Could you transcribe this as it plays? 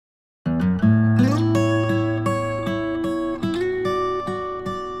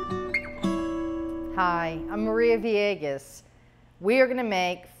I'm Maria Vieages. We are going to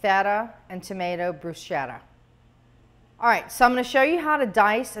make feta and tomato bruschetta. All right, so I'm going to show you how to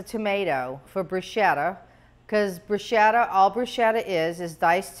dice a tomato for bruschetta, because bruschetta, all bruschetta is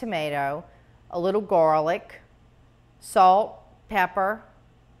diced tomato, a little garlic, salt, pepper,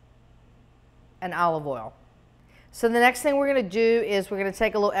 and olive oil. So the next thing we're going to do is we're going to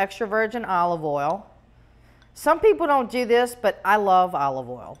take a little extra virgin olive oil. Some people don't do this, but I love olive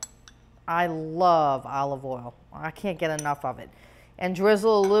oil. I love olive oil. I can't get enough of it. And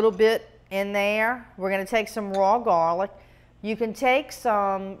drizzle a little bit in there. We're going to take some raw garlic. You can take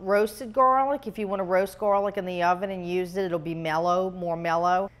some roasted garlic if you want to roast garlic in the oven and use it. It'll be mellow, more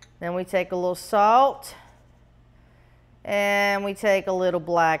mellow. Then we take a little salt. And we take a little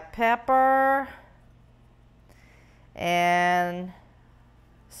black pepper. And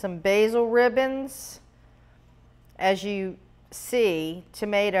some basil ribbons. As you see,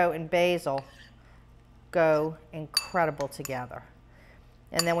 tomato and basil go incredible together.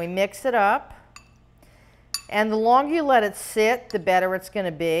 And then we mix it up. And the longer you let it sit, the better it's going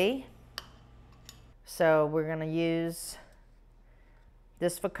to be. So we're going to use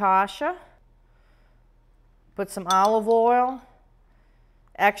this focaccia. Put some olive oil.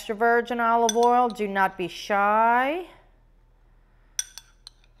 Extra virgin olive oil. Do not be shy,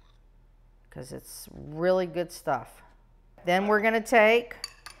 because it's really good stuff. Then we're going to take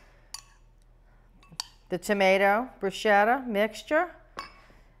the tomato bruschetta mixture.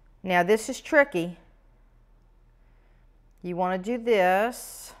 Now this is tricky. You want to do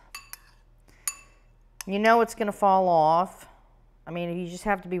this. You know it's going to fall off. I mean, you just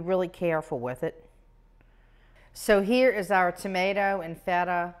have to be really careful with it. So here is our tomato and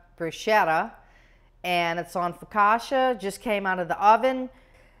feta bruschetta, and it's on focaccia, just came out of the oven.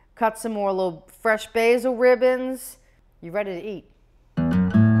 Cut some more little fresh basil ribbons. You ready to eat?